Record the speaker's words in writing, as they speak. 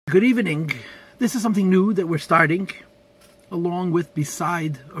Good evening. This is something new that we're starting, along with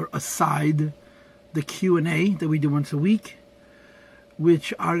beside or aside the Q&A that we do once a week,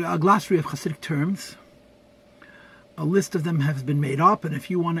 which are a glossary of Chassidic terms. A list of them has been made up, and if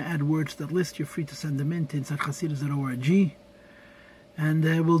you want to add words to that list, you're free to send them in to insidechassidus.org.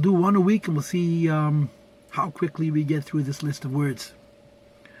 And we'll do one a week, and we'll see how quickly we get through this list of words.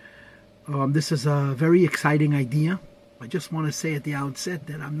 This is a very exciting idea. I just want to say at the outset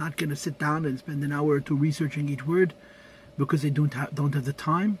that I'm not going to sit down and spend an hour or two researching each word, because they don't have the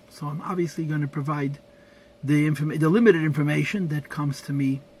time. So I'm obviously going to provide the limited information that comes to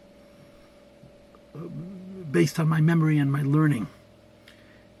me based on my memory and my learning.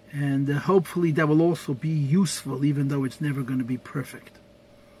 And hopefully that will also be useful, even though it's never going to be perfect.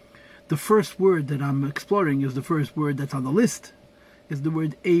 The first word that I'm exploring is the first word that's on the list, is the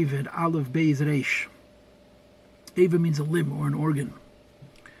word Aiver, Aleph Beis Reish. Aiver means a limb or an organ.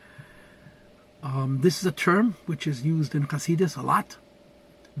 This is a term which is used in Chassidus a lot,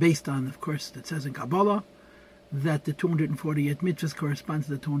 based on, of course, it says in Kabbalah that the 248 mitzvahs correspond to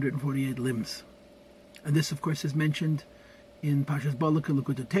the 248 limbs. And this, of course, is mentioned in Pashas Balak and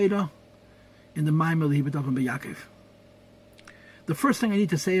Likutei Torah, in the Maimer Lehibet Avon B'Yaakov. The first thing I need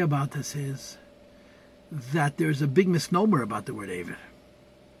to say about this is that there's a big misnomer about the word Aiver.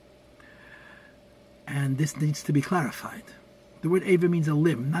 And this needs to be clarified. The word Aiver means a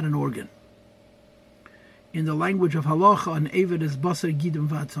limb, not an organ. In the language of halacha, an Aiver is basar gidim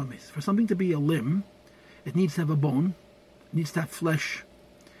v'atzamis. For something to be a limb, it needs to have a bone, it needs to have flesh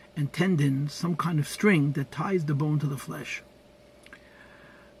and tendons, some kind of string that ties the bone to the flesh.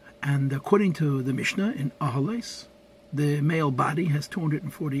 And according to the Mishnah in Ahales, the male body has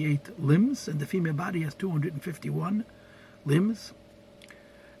 248 limbs and the female body has 251 limbs.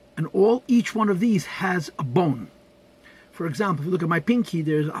 And each one of these has a bone. For example, if you look at my pinky,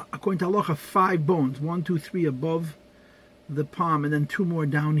 there's, according to halacha, 5 bones. 1, 2, 3 above the palm, and then 2 more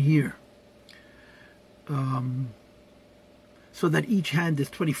down here. So that each hand is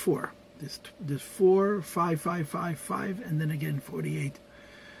 24. There's 4, 5, 5, 5, 5, and then again 48.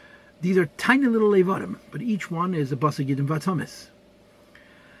 These are tiny little levarim, but each one is a basar gidim v'atzamis.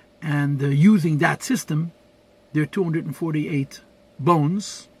 And using that system, there are 248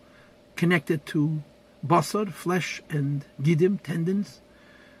 bones connected to basar, flesh, and gidim, tendons,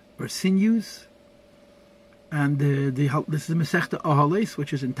 or sinews. And this is the Masechta Ahales,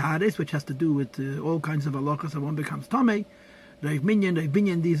 which is in Tahares, which has to do with all kinds of halachas, and one becomes Tameh. Reiv Minyan,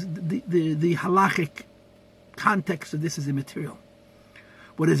 the halachic context of this is immaterial.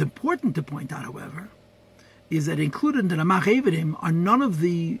 What is important to point out, however, is that included in the Ramach Eiverim are none of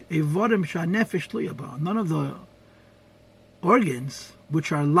the Evarim Sha'nefesh Tluya, none of the organs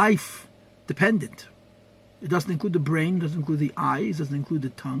which are life dependent. It doesn't include the brain, doesn't include the eyes, doesn't include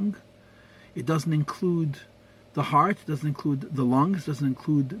the tongue, it doesn't include the heart, doesn't include the lungs, doesn't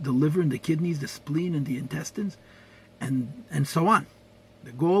include the liver and the kidneys, the spleen and the intestines, and so on,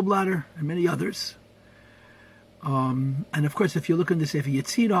 the gallbladder and many others. And of course, if you look in the Sefer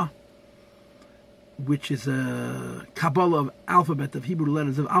Yetzirah, which is a Kabbalah of alphabet of Hebrew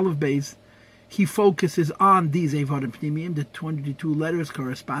letters of Aleph Beis, he focuses on these Eivarim Pnimiyim. The 22 letters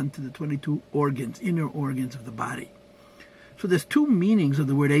correspond to the 22 organs, inner organs of the body. So there's 2 meanings of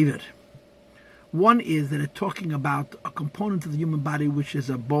the word Aiver. One is that it's talking about a component of the human body which is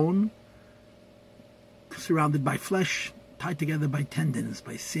a bone surrounded by flesh, tied together by tendons,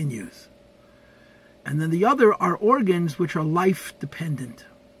 by sinews. And then the other are organs which are life-dependent.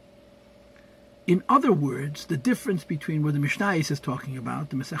 In other words, the difference between what the Mishnah is talking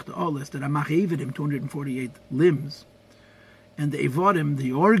about, the Masechta Oles, that Ramach Eiverim, 248 limbs, and the Eivarim,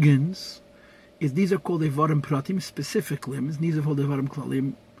 the organs, is these are called Eivarim Pratim, specific limbs. These are called Eivarim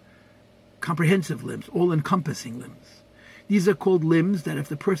Klalim, comprehensive limbs, all-encompassing limbs. These are called limbs that if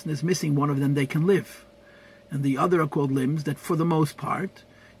the person is missing one of them, they can live. And the other are called limbs that, for the most part,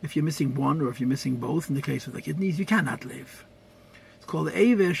 if you're missing one or if you're missing both, in the case of the kidneys, you cannot live. It's called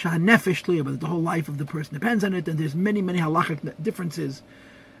Aiver Sha'nefesh Tluya, but the whole life of the person depends on it, and there's many, many halachic differences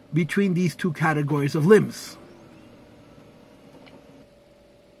between these 2 categories of limbs.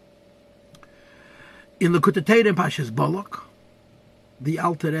 In Likutei Torah and Pashas Balak, the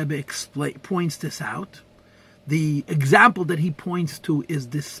Alter Rebbe points this out. The example that he points to is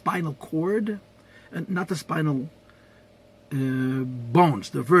this spinal cord, and not the spinal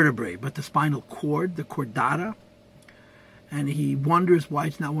bones, the vertebrae, but the spinal cord, the chordata. And he wonders why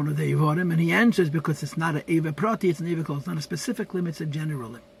it's not one of the Eivarim, and he answers because it's not an Aiver Prati, it's an Aiver Klal, it's not a specific limb, it's a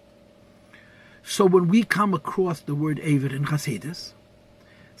general limb. So when we come across the word Aiver in Chassidus,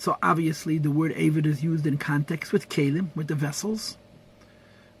 so obviously the word Aiver is used in context with Kalim, with the vessels,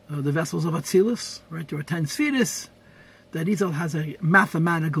 the vessels of Atzilus, right? There are 10 spheres. The Arizal has a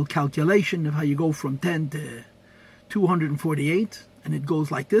mathematical calculation of how you go from 10 to 248, and it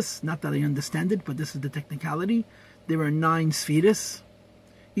goes like this. Not that I understand it, but this is the technicality. There are 9 spheres.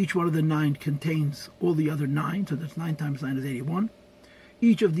 Each one of the 9 contains all the other 9, so that's 9 times 9 is 81.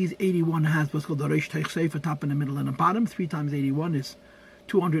 Each of these 81 has what's called the Reish Teich Seif, a top and a middle and a bottom. 3 times 81 is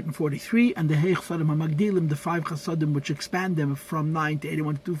 243, and the Heich Sadim HaMagdilim, the 5 Chasadim, which expand them from 9 to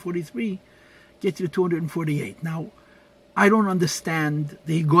 81 to 243, gets you to 248. Now, I don't understand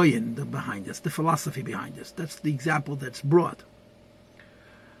the Higoyin behind this, the philosophy behind this. That's the example that's brought.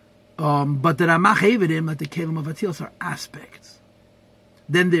 But the Ramach Eiverim, like the Kelim of Atzilus, are aspects.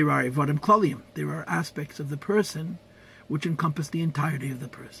 Then there are Evarim Klaliim. There are aspects of the person which encompass the entirety of the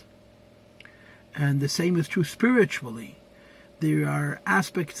person. And the same is true spiritually. There are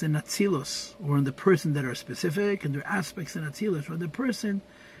aspects in Atzilus, or in the person, that are specific, and there are aspects in Atzilus, or in the person,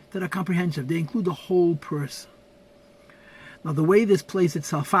 that are comprehensive. They include the whole person. Now, the way this plays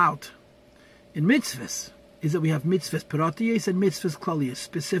itself out in mitzvahs is that we have mitzvahs perotiyos and mitzvahs klaliyos,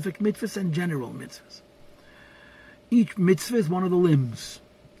 specific mitzvahs and general mitzvahs. Each mitzvah is one of the limbs.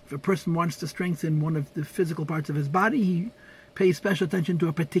 If a person wants to strengthen one of the physical parts of his body, he pays special attention to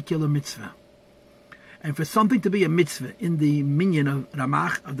a particular mitzvah. And for something to be a mitzvah in the minyan of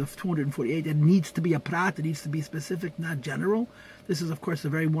Ramach, of the 248, it needs to be a prat, it needs to be specific, not general. This is, of course,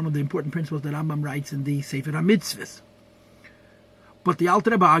 one of the important principles that Rambam writes in the Sefer HaMitzvahs. But the Alter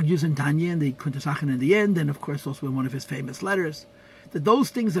Rebbe argues in Tanya, and the Kuntesachen in the end, and of course also in one of his famous letters, that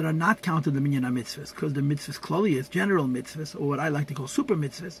those things that are not counted in the minyan HaMitzvahs, because the mitzvahs klali, general mitzvahs, or what I like to call super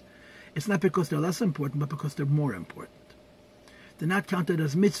mitzvahs, it's not because they're less important, but because they're more important. They're not counted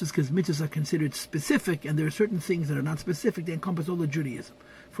as mitzvahs because mitzvahs are considered specific, and there are certain things that are not specific. They encompass all of Judaism.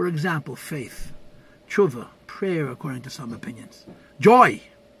 For example, faith, tshuva, prayer, according to some opinions, joy,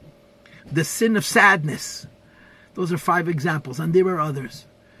 the sin of sadness. Those are 5 examples, and there are others.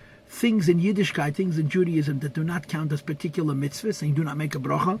 Things in Yiddishkeit, things in Judaism that do not count as particular mitzvahs, and you do not make a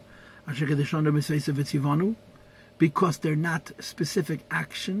bracha, because they're not specific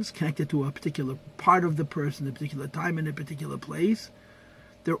actions connected to a particular part of the person, a particular time, in a particular place.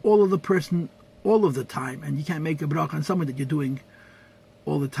 They're all of the person, all of the time, and you can't make a bracha on someone that you're doing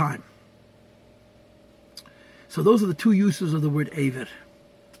all the time. So those are the 2 uses of the word Aiver.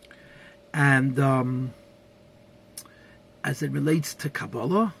 And as it relates to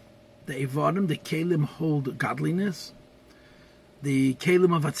Kabbalah, the Evarim, the Kelim, hold godliness. The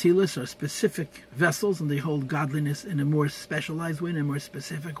Kelim of Atzilus are specific vessels, and they hold godliness in a more specialized way, in a more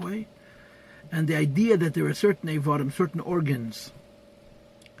specific way. And the idea that there are certain Evarim, certain organs,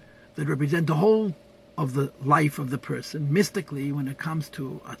 that represent the whole of the life of the person, mystically, when it comes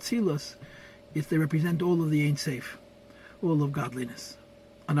to Atzilus, is they represent all of the Ein Sof, all of godliness,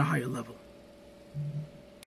 on a higher level.